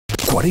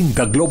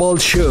40 Global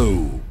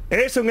Show.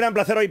 Es un gran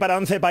placer hoy para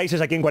 11 países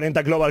aquí en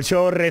 40 Global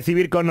Show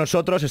recibir con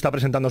nosotros, está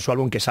presentando su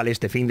álbum que sale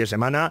este fin de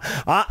semana,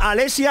 a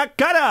Alessia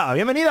Cara.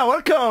 Bienvenida,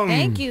 welcome.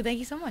 Thank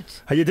you so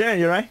much. How you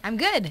doing? You right? I'm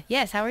good.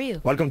 Yes, how are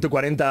you? Welcome to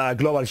 40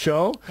 Global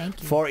Show. Thank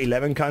you. For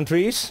 11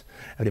 countries.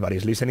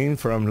 Everybody's listening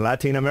from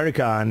Latin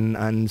America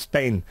and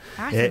Spain.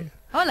 Awesome.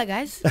 Hola,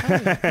 guys.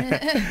 Hola.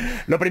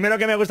 Lo primero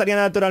que me gustaría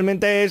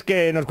naturalmente es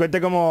que nos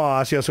cuente cómo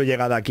ha sido su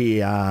llegada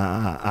aquí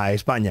a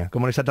España,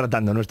 cómo le está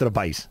tratando nuestro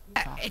país.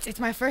 It's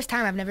my first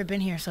time. I've never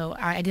been here, so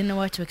I didn't know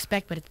what to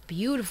expect, but it's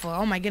beautiful.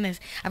 Oh my goodness.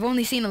 I've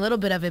only seen a little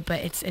bit of it, but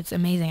it's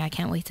amazing. I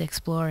can't wait to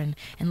explore and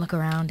look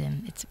around,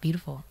 and it's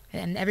beautiful.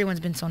 And everyone's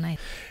been so nice.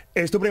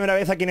 Es tu primera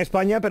vez aquí en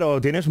España,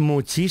 pero tienes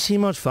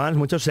muchísimos fans,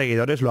 muchos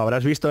seguidores, lo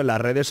habrás visto en las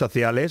redes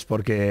sociales,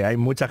 porque hay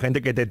mucha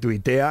gente que te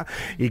tuitea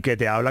y que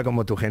te habla,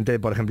 como tu gente,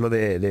 por ejemplo,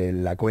 de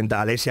la cuenta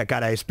Alessia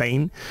Cara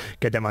Spain,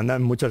 que te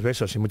mandan muchos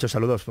besos y muchos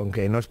saludos,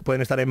 aunque no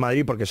pueden estar en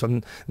Madrid porque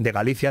son de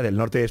Galicia, del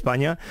norte de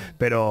España,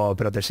 pero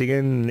te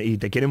siguen y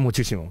te quieren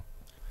muchísimo.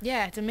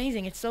 Yeah, it's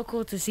amazing. It's so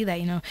cool to see that,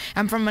 you know.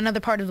 I'm from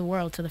another part of the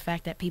world, so the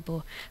fact that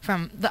people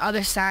from the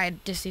other side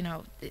just, you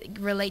know,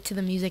 relate to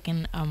the music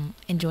and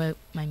enjoy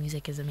my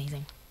music is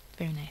amazing.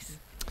 Very nice.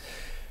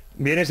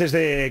 Vienes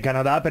desde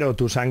Canadá, pero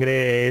tu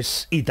sangre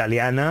es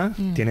italiana.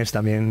 Tienes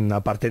también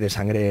una parte de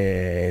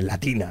sangre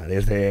latina,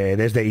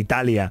 desde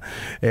Italia.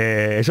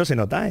 ¿Eso se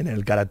nota en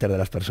el carácter de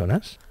las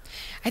personas?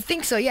 I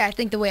think so, yeah. I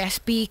think the way I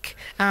speak,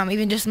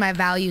 even just my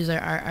values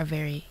are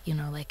very, you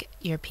know, like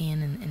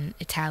European and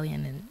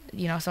Italian, and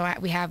you know, so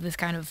we have this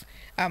kind of,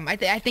 I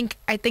think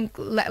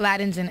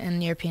Latins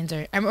and Europeans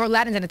or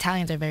Latins and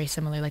Italians are very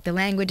similar. Like the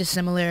language is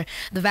similar,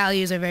 the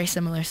values are very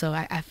similar, so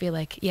I feel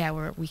like, yeah,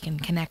 we can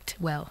connect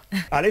well.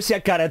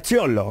 Alessia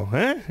Caracciolo,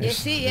 ¿eh?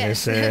 Sí,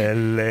 es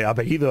el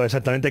apellido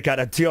exactamente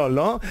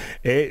Caracciolo.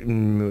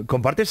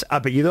 Compartes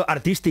apellido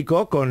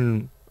artístico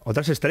con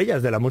otras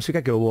estrellas de la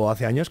música que hubo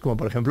hace años, como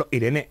por ejemplo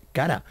Irene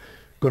Cara.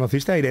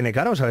 ¿Conociste a Irene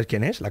Cara o sabes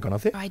quién es? ¿La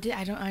conoce? I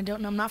don't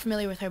know. I'm not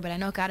familiar with her, but I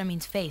know Cara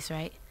means face,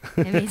 right?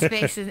 It means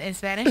face in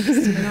Spanish.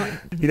 No.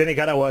 Irene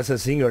Cara was a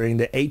singer in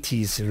the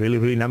 80s,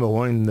 really number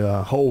one in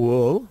the whole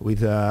world,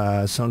 with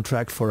a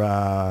soundtrack for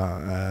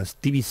a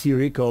TV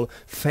series called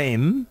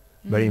Fame.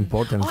 Very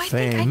important. I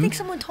Fame. think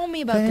someone told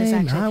me about this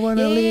actually. I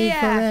wanna live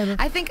forever.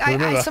 I think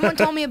someone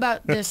told me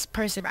about this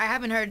person. I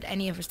haven't heard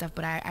any of her stuff,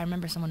 but I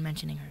remember someone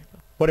mentioning her.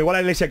 Por igual a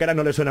Alessia Cara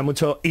no le suena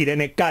mucho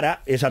Irene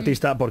Cara, es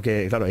artista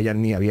porque, claro, ella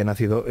ni había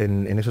nacido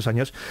en esos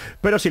años,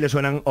 pero sí le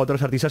suenan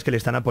otros artistas que le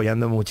están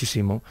apoyando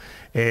muchísimo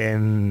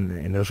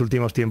en los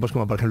últimos tiempos,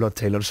 como por ejemplo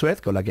Taylor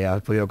Swift, con la que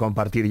has podido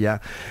compartir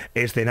ya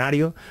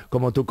escenario,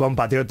 como tu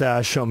compatriota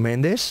Shawn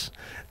Mendes,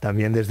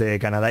 también desde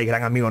Canadá y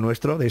gran amigo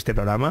nuestro de este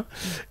programa.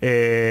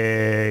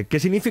 ¿Qué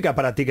significa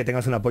para ti que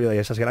tengas un apoyo de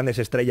esas grandes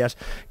estrellas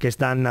que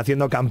están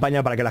haciendo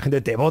campaña para que la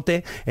gente te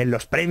vote en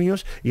los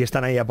premios y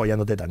están ahí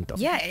apoyándote tanto?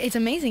 Yeah, it's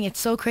amazing. It's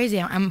so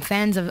crazy. I'm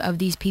fans of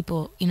these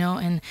people, you know,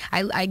 and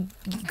I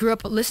grew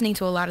up listening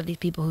to a lot of these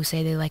people who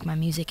say they like my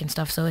music and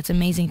stuff, so it's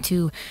amazing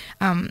to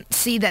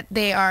see that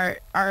they are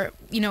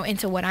you know,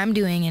 into what I'm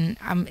doing, and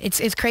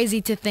it's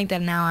crazy to think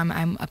that now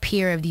I'm a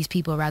peer of these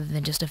people rather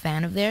than just a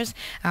fan of theirs,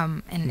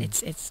 and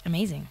it's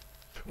amazing.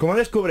 ¿Cómo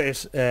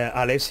descubres,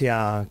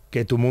 Alessia,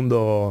 que tu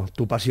mundo,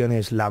 tu pasión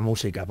es la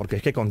música? Porque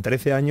es que con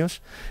 13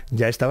 años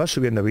ya estabas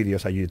subiendo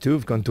vídeos a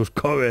YouTube con tus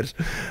covers.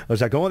 O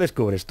sea, ¿cómo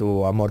descubres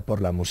tu amor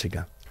por la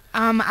música?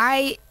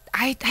 I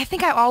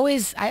think I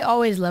always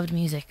loved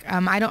music.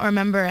 I don't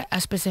remember a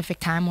specific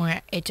time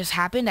where it just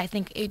happened. I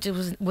think it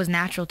just was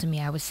natural to me.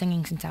 I was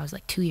singing since I was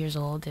like 2 years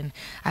old, and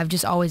I've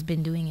just always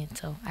been doing it.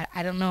 So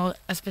I don't know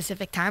a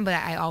specific time, but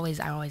I always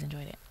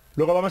enjoyed it.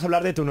 Luego vamos a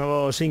hablar de tu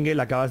nuevo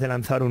single. Acabas de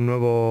lanzar un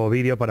nuevo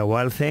vídeo para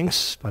Wild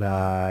Things,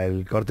 para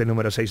el corte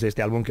número 6 de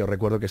este álbum, que os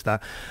recuerdo que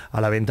está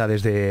a la venta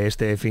desde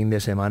este fin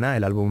de semana,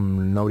 el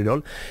álbum No It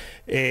All.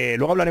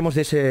 Luego hablaremos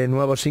de ese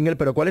nuevo single,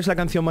 pero ¿cuál es la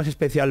canción más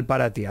especial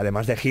para ti?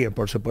 Además de Here,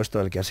 por supuesto,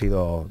 el que ha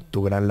sido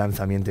tu gran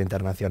lanzamiento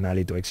internacional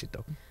y tu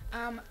éxito.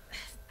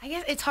 I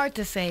guess it's hard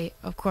to say,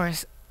 of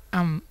course,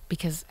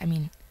 because I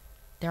mean,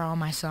 they're all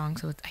my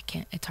songs, so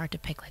it's hard to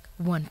pick like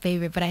one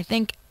favorite, but I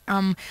think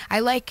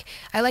I like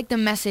the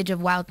message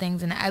of Wild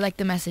Things, and I like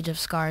the message of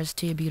Scars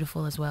to You're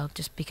Beautiful as well,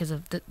 just because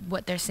of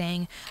what they're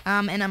saying.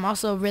 And I'm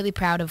also really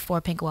proud of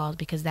Four Pink Walls,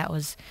 because that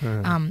was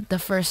the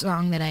first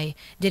song that I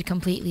did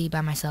completely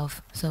by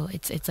myself. So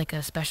it's like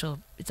a special,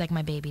 it's like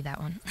my baby, that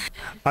one.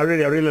 I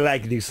really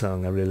like this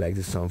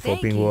song. Four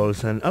Pink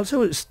Walls, and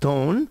also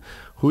Stone,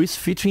 who is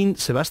featuring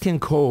Sebastian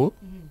Cole.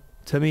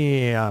 Tell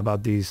me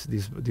about this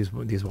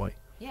boy.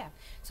 Yeah.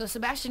 So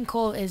Sebastian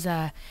Cole is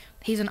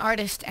he's an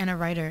artist and a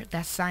writer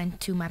that's signed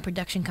to my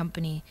production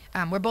company.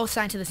 We're both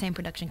signed to the same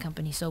production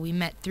company, so we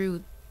met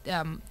through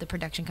the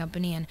production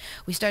company, and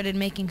we started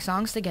making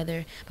songs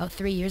together about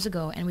 3 years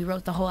ago, and we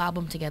wrote the whole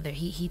album together.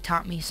 He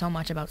taught me so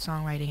much about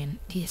songwriting, and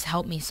he's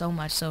helped me so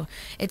much, so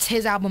it's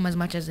his album as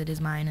much as it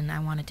is mine, and I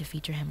wanted to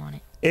feature him on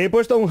it. He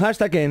puesto un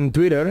hashtag en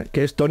Twitter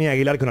que es Tony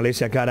Aguilar con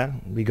Alessia Cara.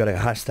 We got a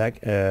hashtag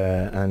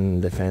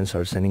and the fans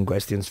are sending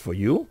questions for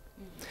you.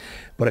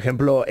 Por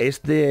ejemplo,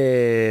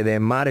 este de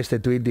Mar, este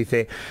tweet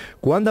dice: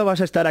 ¿cuándo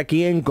vas a estar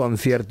aquí en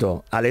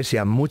concierto?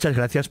 Alessia, muchas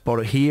gracias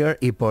por Here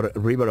y por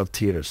River of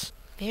Tears.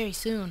 Very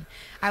soon.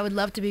 I would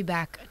love to be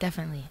back.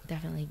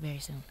 Definitely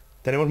very soon.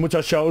 Tenemos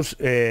muchos shows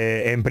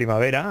en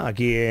primavera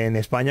aquí en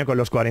España con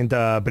los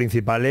 40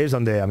 principales,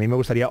 donde a mí me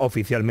gustaría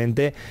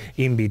oficialmente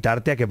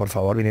invitarte a que por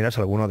favor vinieras a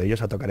alguno de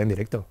ellos a tocar en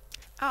directo.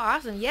 Oh,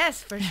 awesome.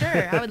 Yes, for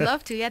sure. I would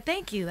love to. Yeah,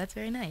 thank you. That's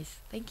very nice.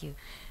 Thank you.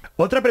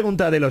 Otra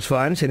pregunta de los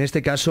fans, en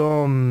este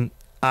caso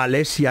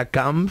Alessia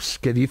Camps,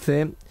 que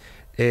dice: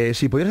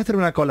 si pudieras hacer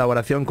una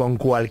colaboración con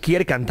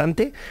cualquier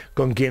cantante,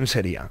 ¿con quién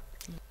sería?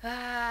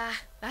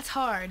 That's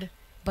hard.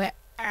 But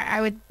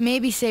I would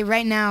maybe say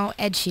right now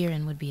Ed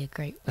Sheeran would be a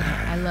great one.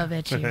 I love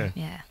Ed Sheeran,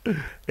 yeah.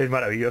 Es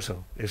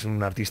maravilloso, es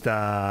un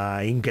artista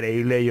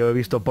increíble. Yo he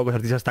visto pocos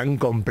artistas tan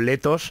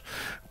completos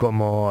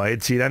como Ed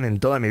Sheeran en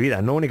toda mi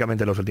vida, no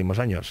únicamente en los últimos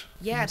años.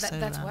 Yeah,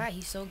 that's why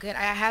he's so good.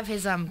 I have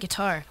his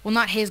guitar. Well,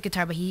 not his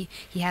guitar, but he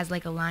has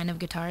like a line of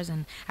guitars,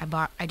 and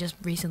I just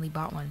recently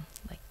bought one.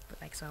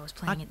 Like so I was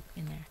playing it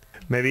in there.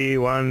 Maybe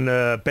one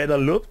pedal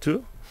loop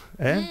too.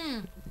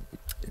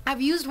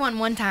 I've used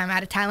one time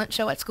at a talent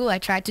show at school. I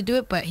tried to do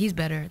it, but he's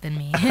better than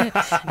me.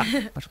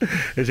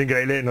 Es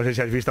increíble, no sé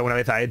si has visto alguna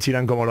vez a Ed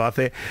Sheeran como lo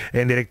hace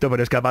en directo,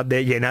 pero es capaz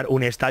de llenar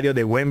un estadio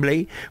de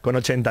Wembley con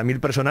 80.000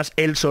 personas,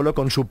 él solo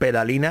con su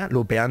pedalina,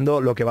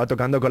 lupeando lo que va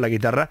tocando con la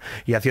guitarra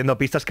y haciendo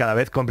pistas cada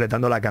vez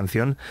completando la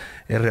canción.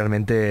 Es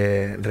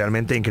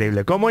realmente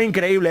increíble. ¿Cómo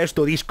increíble es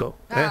tu disco?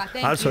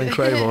 Also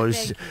incredible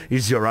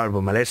is your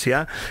album,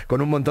 Alessia,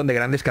 con un montón de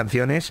grandes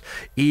canciones.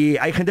 Y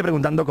hay gente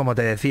preguntando, como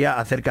te decía,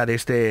 acerca de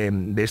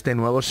este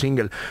nuevo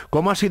single.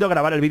 ¿Cómo ha sido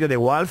grabar el vídeo de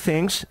Wild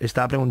Things?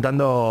 Está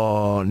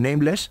preguntando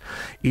Nameless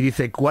y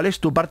dice: ¿cuál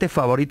es tu parte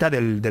favorita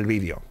del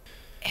vídeo?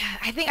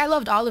 I think I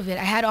loved all of it.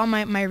 I had all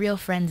my real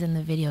friends in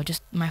the video,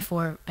 just my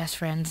 4 best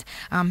friends.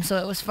 So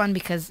it was fun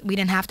because we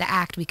didn't have to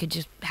act. We could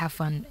just have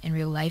fun in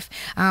real life.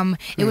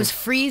 It was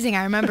freezing.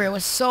 I remember it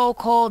was so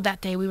cold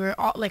that day. We were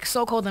all like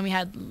so cold, and we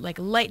had like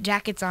light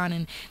jackets on,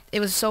 and it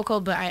was so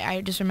cold. But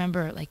I just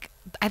remember, like,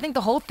 I think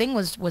the whole thing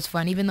was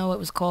fun. Even though it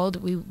was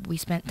cold, we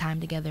spent time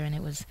together, and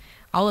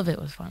all of it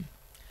was fun.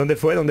 ¿Dónde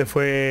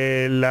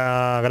fue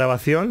la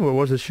grabación? Where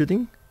was the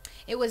shooting?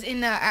 It was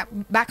in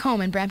back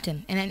home in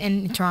Brampton, and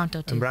in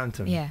Toronto too. En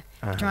Brampton. Yeah,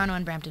 Toronto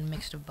and Brampton,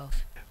 mixed of both.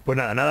 Pues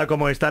nada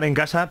como estar en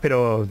casa,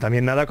 pero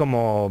también nada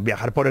como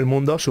viajar por el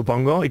mundo,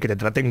 supongo, y que te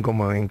traten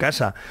como en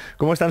casa.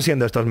 ¿Cómo están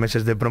siendo estos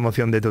meses de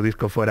promoción de tu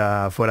disco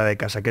fuera de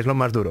casa? ¿Qué es lo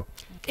más duro?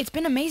 It's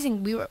been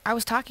amazing. I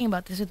was talking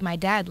about this with my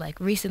dad like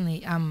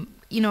recently.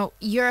 You know,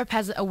 Europe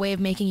has a way of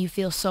making you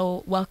feel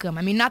so welcome.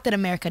 I mean, not that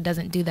America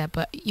doesn't do that,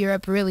 but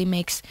Europe really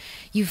makes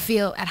you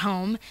feel at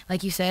home,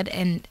 like you said.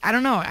 And I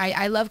don't know,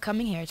 I love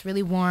coming here. It's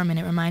really warm, and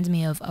it reminds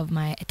me of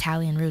my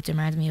Italian roots. It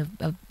reminds me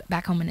of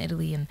back home in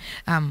Italy. And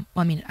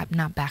well, I mean, I'm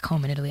not back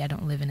home in Italy. I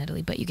don't live in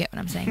Italy, but you get what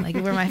I'm saying, like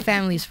where my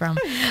family's from.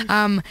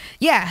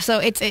 Yeah, so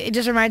it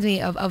just reminds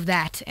me of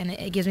that, and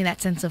it gives me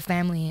that sense of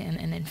family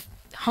and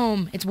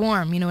home. It's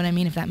warm, you know what I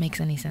mean, if that makes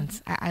any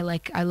sense.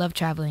 I love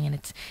traveling, and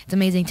it's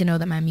amazing to know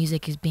that my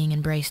music is being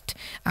embraced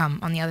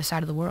on the other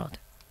side of the world.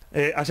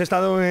 ¿Has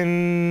estado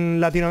en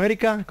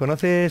Latinoamérica?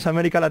 ¿Conoces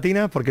América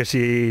Latina? Porque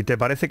si te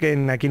parece que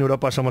aquí en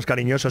Europa somos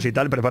cariñosos y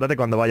tal, prepárate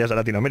cuando vayas a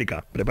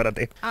Latinoamérica.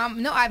 Prepárate.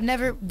 No, I've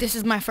never. This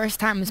is my first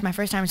time. This is my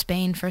first time in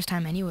Spain. First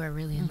time anywhere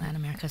really in Latin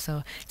America.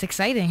 So it's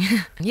exciting.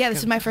 Yeah, this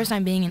is my first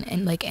time being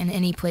in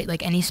any place,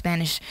 like any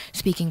Spanish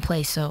speaking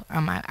place. So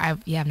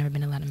I've never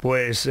been to Latin America.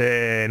 Pues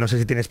no sé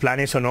si tienes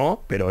planes o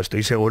no, pero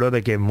estoy seguro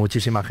de que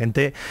muchísima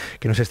gente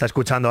que nos está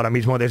escuchando ahora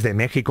mismo desde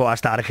México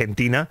hasta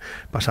Argentina,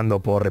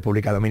 pasando por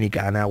República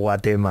Dominicana,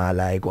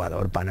 Guatemala,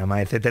 Ecuador,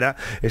 Panamá, etcétera,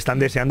 están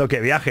deseando que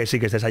viajes y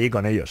que estés allí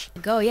con ellos.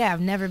 Yeah,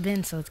 I've never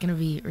been, so it's going to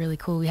be really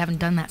cool. We haven't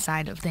done that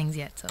side of things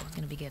yet, so it's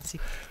going to be good.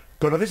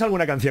 ¿Conoces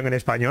alguna canción en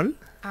español?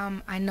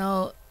 I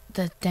know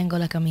the Tengo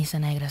la camisa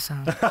negra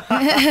song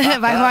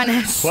by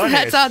Juanes.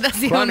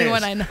 That's the only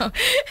one I know.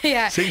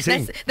 Yeah,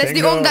 sing. That's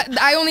the only.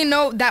 I only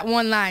know that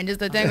one line, just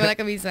the Tengo la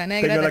camisa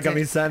negra. Tengo la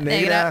camisa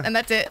negra, and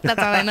that's it. That's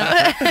all I know.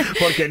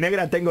 Porque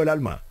negra tengo el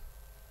alma.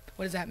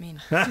 What does that mean?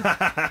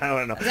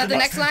 Bueno, is that the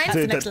next line? That's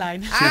the next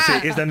line.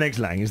 Sí, it's the next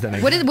line.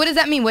 What does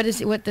that mean? What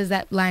does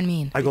that line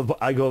mean? I go.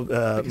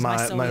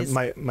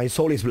 My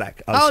soul is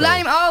black. Also. Oh,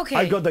 line. Oh, okay.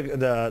 I got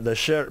the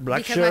shirt, black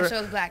because shirt, my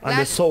soul is black. And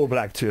the soul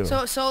black too.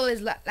 So soul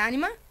is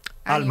l'anima?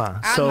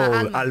 Alma,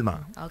 soul,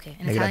 alma. Okay,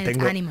 in Italian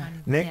it's anima.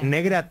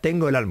 Negra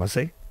tengo el alma,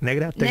 ¿sí?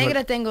 Negra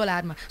tengo el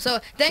alma. So,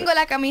 tengo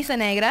la camisa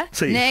negra.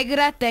 Sí.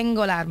 Negra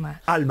tengo el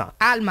alma.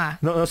 Alma.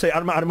 No sé,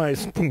 arma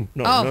es pum.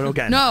 No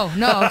gun. No,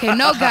 okay,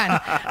 no gun.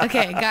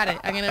 Okay, got it.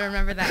 I'm gonna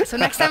remember that. So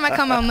next time I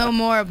come, I'll know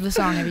more of the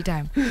song every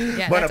time.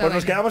 Yeah, bueno, pues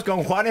nos quedamos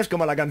con Juanes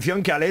como la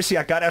canción que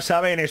Alessia Cara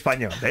sabe en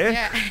español, ¿eh?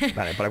 Yeah.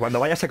 Vale, para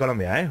cuando vayas a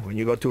Colombia, ¿eh? When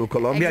you go to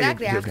Colombia,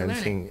 exactly, you can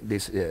sing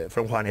this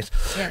from Juanes.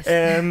 Yes.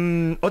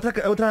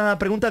 Otra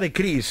pregunta de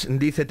Chris.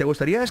 Dice, ¿te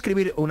gustaría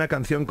escribir una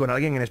canción con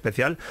alguien en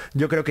especial?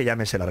 Yo creo que ya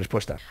me sé la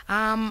respuesta.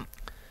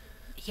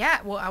 Yeah,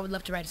 well, I would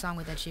love to write a song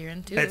with Ed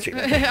Sheeran too. Ed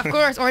Sheeran. Of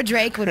course, or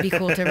Drake would be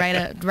cool to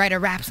write a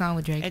rap song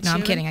with Drake. Ed No,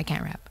 I'm Sheeran? kidding, I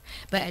can't rap.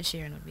 But Ed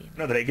Sheeran would be.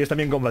 No, Drake es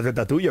también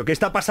completamente tuyo. ¿Qué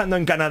está pasando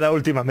en Canadá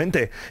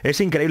últimamente? Es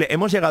increíble.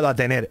 Hemos llegado a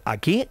tener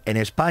aquí, en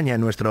España,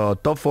 en nuestro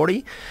Top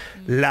 40,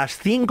 las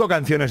 5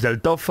 canciones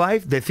del Top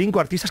 5 de 5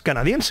 artistas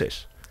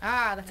canadienses.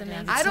 Ah, that's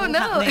amazing. It's I don't so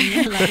know.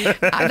 happening,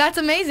 like- That's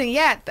amazing.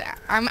 Yeah,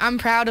 I'm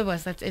proud of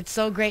us. It's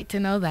so great to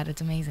know that.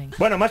 It's amazing.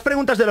 Bueno, más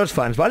preguntas de los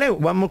fans, ¿vale?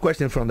 One more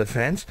question from the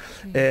fans.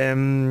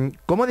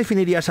 ¿Cómo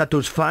definirías a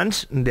tus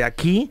fans de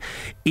aquí?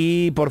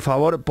 Y, por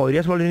favor,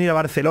 ¿podrías volver a ir a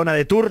Barcelona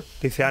de tour?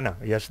 Dice Ana,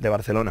 ella es de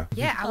Barcelona.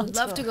 Yeah, I would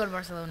love to go to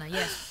Barcelona.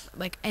 Yes,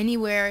 like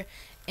anywhere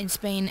in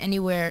Spain,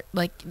 anywhere.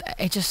 Like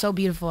it's just so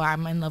beautiful.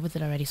 I'm in love with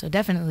it already. So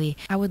definitely,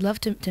 I would love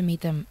to meet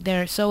them.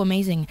 They're so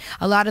amazing.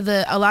 A lot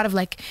of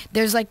like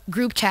there's like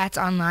group chats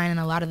online, and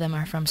a lot of them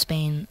are from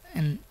Spain,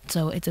 and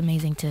so it's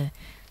amazing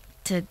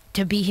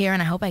to be here.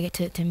 And I hope I get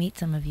to meet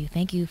some of you.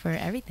 Thank you for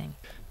everything.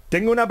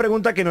 Tengo una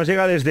pregunta que nos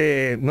llega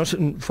desde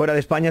fuera de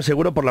España,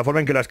 seguro por la forma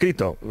en que lo ha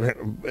escrito.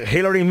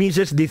 Hillary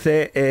Mises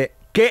dice,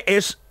 ¿qué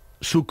es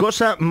su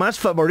cosa más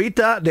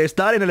favorita de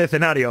estar en el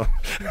escenario?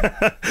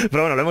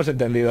 Pero bueno, lo hemos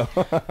entendido.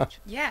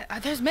 Yeah,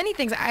 there's many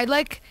things. I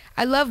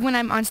love when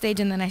I'm on stage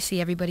and then I see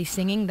everybody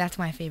singing. That's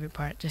my favorite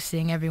part, just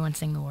seeing everyone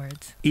sing the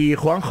words. Y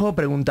Juanjo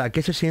pregunta,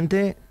 ¿qué se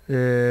siente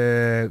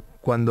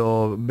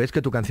cuando ves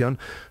que tu canción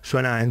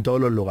suena en todos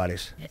los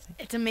lugares?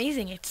 It's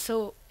amazing. It's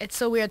so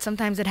weird.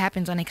 Sometimes it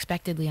happens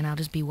unexpectedly and I'll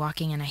just be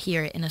walking and I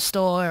hear it in a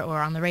store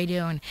or on the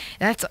radio, and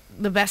that's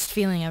the best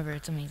feeling ever.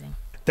 It's amazing.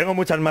 Tengo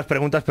muchas más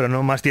preguntas, pero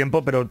no más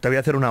tiempo, pero te voy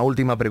a hacer una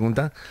última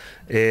pregunta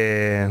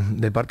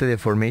de parte de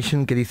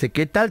Formation, que dice,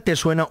 ¿qué tal te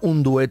suena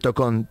un dueto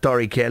con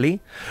Tori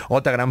Kelly?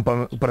 Otra gran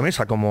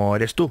promesa como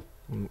eres tú.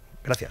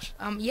 Gracias.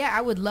 Yeah,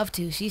 I would love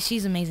to.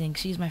 She's amazing.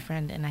 She's my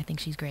friend and I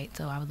think she's great,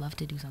 so I would love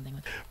to do something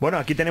with her. Bueno,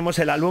 aquí tenemos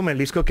el álbum, el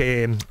disco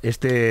que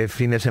este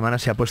fin de semana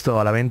se ha puesto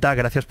a la venta.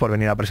 Gracias por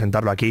venir a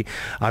presentarlo aquí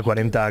a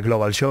 40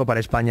 Global Show para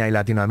España y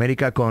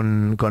Latinoamérica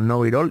con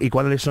Know It All. ¿Y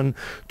cuáles son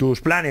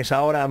tus planes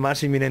ahora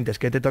más inminentes?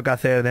 ¿Qué te toca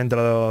hacer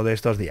dentro de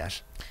estos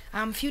días?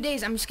 Few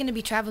days, I'm just going to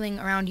be traveling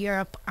around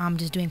Europe,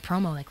 just doing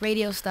promo, like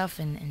radio stuff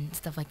and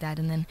stuff like that.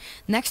 And then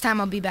next time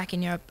I'll be back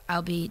in Europe,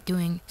 I'll be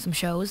doing some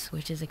shows,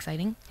 which is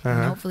exciting.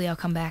 And hopefully I'll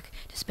come back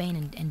to Spain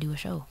and do a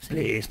show. So,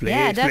 Please,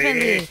 yeah,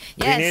 definitely. please.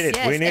 Yes, We need it,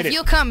 yes. we need If it.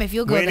 you'll come, if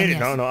you'll go, We then need it.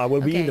 yes. No, I will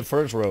be Okay. in the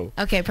first row.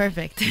 Okay,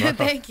 perfect.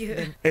 Thank you.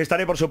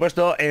 Estaré, por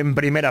supuesto, en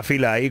primera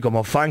fila ahí,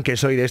 como fan que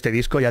soy de este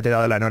disco. Ya te he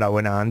dado la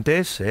enhorabuena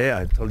antes.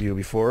 I told you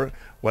before.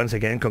 Once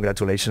again,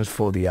 congratulations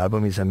for the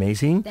album. It's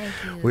amazing. Thank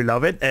you. We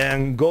love it.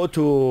 And go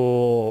to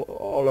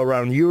all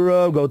around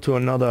Europe, go to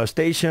another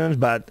stations.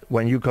 But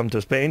when you come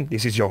to Spain,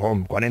 this is your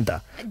home. 40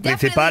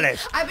 Definitely.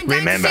 Principales. I've been dying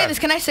Remember. to say this.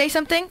 Can I say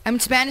something? I'm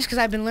Spanish because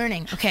I've been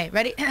learning. Okay,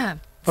 ready? Okay,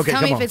 Tell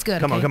come me on. if it's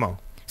good. Come on, okay? come on.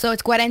 So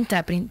it's 40.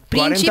 40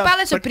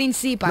 Principales or No,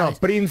 principales?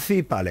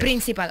 principales.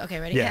 Principal. Okay,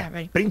 ready? Yeah,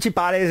 ready.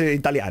 Principales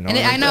italiano. And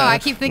I know, I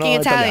keep thinking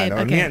Italian.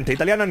 Okay. Niente,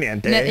 italiano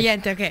niente.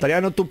 Niente, okay.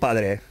 Italiano tu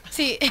padre.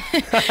 See.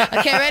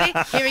 Okay, ready?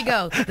 Here we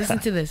go. Listen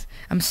to this.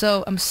 I'm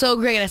so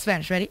great at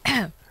Spanish. Ready?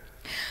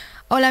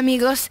 Hola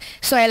amigos,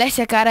 soy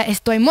Alessia Cara.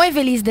 Estoy muy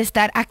feliz de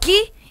estar aquí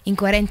en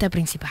 40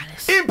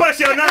 Principales.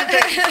 ¡Impresionante!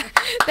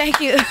 Thank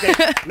you.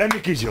 Let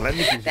me kiss you, let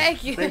me kiss you.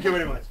 Thank you. Thank you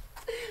very much.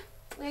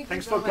 Thank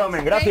Thanks you so for much.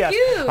 coming, gracias.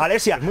 Thank you.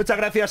 Alessia, muchas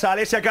gracias a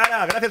Alessia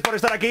Cara, gracias por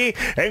estar aquí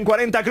en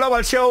 40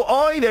 Global Show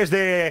hoy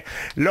desde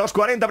los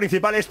 40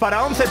 principales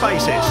para 11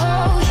 países.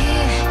 Oh, yeah.